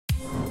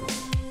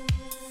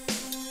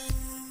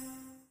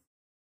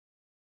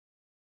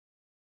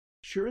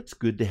Sure, it's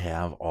good to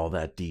have all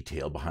that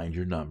detail behind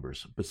your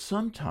numbers, but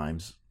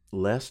sometimes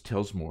less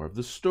tells more of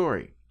the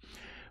story.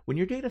 When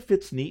your data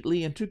fits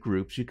neatly into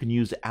groups, you can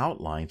use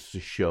outlines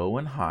to show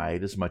and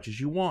hide as much as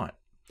you want.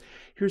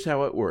 Here's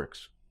how it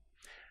works.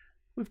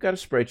 We've got a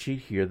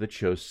spreadsheet here that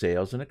shows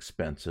sales and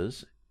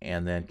expenses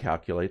and then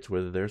calculates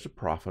whether there's a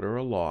profit or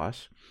a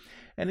loss,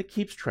 and it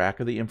keeps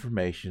track of the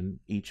information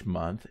each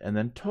month and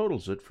then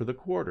totals it for the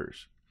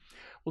quarters.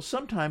 Well,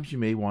 sometimes you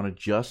may want to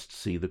just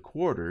see the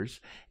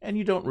quarters, and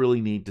you don't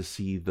really need to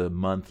see the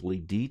monthly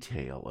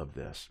detail of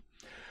this.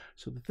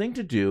 So the thing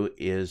to do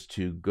is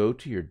to go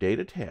to your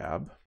Data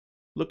tab,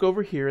 look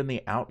over here in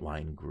the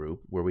Outline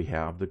group where we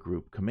have the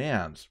group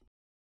commands.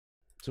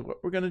 So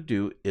what we're going to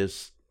do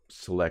is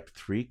select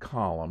 3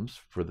 columns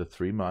for the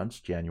 3 months,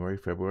 January,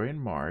 February,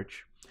 and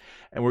March,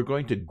 and we're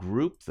going to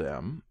group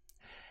them.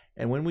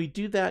 And when we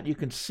do that, you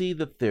can see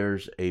that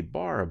there's a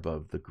bar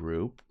above the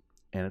group,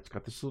 and it's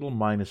got this little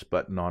minus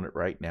button on it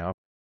right now.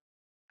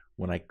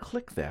 When I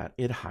click that,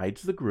 it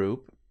hides the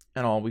group,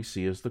 and all we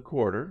see is the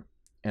quarter,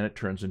 and it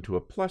turns into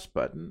a plus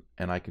button,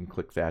 and I can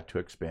click that to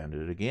expand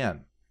it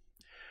again.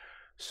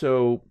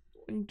 So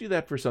when you do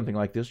that for something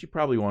like this, you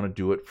probably want to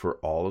do it for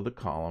all of the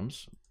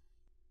columns.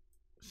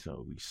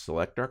 So we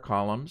select our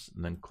columns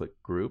and then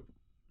click Group,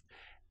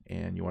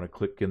 and you want to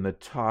click in the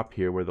top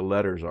here where the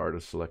letters are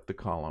to select the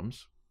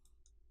columns.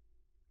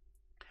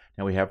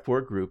 Now we have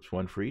 4 groups,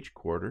 1 for each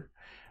quarter,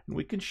 and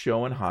we can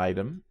show and hide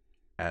them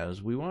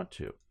as we want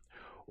to.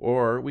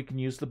 Or we can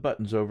use the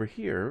buttons over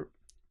here.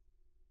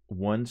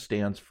 1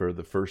 stands for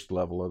the first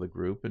level of the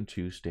group, and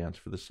 2 stands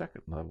for the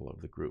second level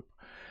of the group.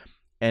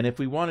 And if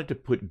we wanted to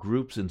put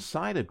groups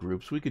inside of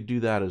groups, we could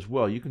do that as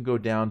well. You can go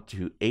down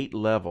to 8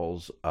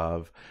 levels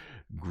of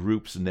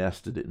groups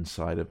nested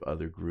inside of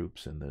other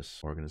groups in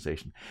this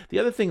organization. The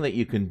other thing that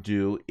you can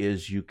do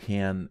is you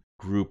can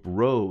group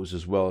rows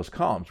as well as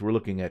columns. We're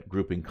looking at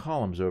grouping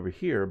columns over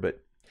here,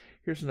 but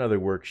here's another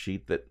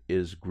worksheet that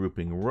is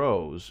grouping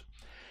rows.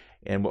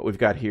 And what we've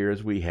got here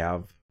is we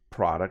have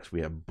products, we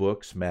have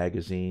books,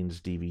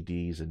 magazines,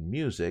 DVDs, and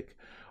music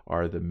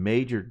are the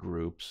major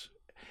groups,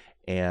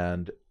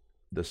 and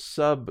the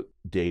sub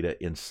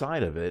data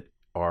inside of it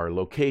are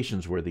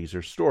locations where these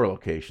are store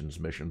locations,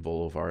 Mission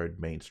Boulevard,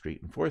 Main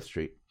Street, and 4th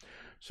Street.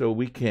 So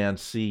we can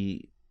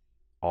see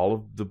all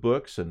of the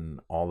books and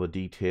all the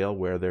detail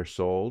where they're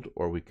sold,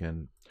 or we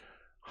can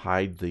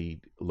hide the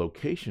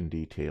location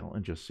detail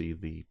and just see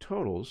the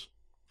totals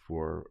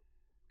for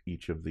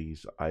each of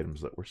these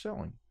items that we're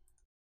selling.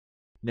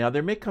 Now,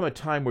 there may come a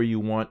time where you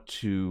want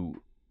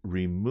to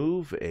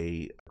remove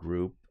a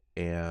group,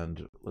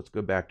 and let's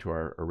go back to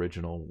our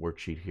original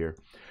worksheet here.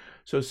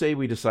 So say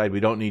we decide we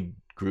don't need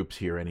groups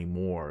here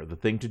anymore. The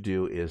thing to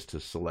do is to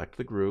select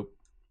the group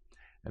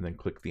and then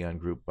click the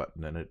Ungroup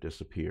button, and it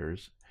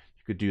disappears.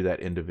 You could do that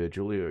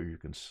individually, or you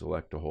can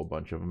select a whole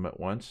bunch of them at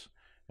once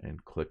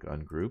and click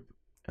Ungroup,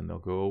 and they'll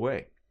go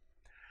away.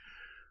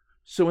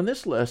 So in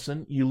this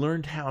lesson, you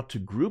learned how to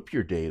group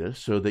your data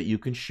so that you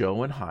can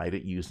show and hide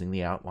it using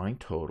the outline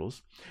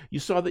totals. You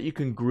saw that you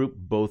can group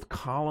both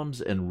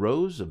columns and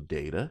rows of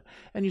data,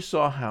 and you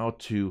saw how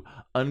to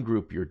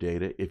ungroup your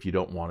data if you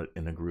don't want it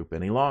in a group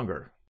any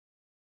longer.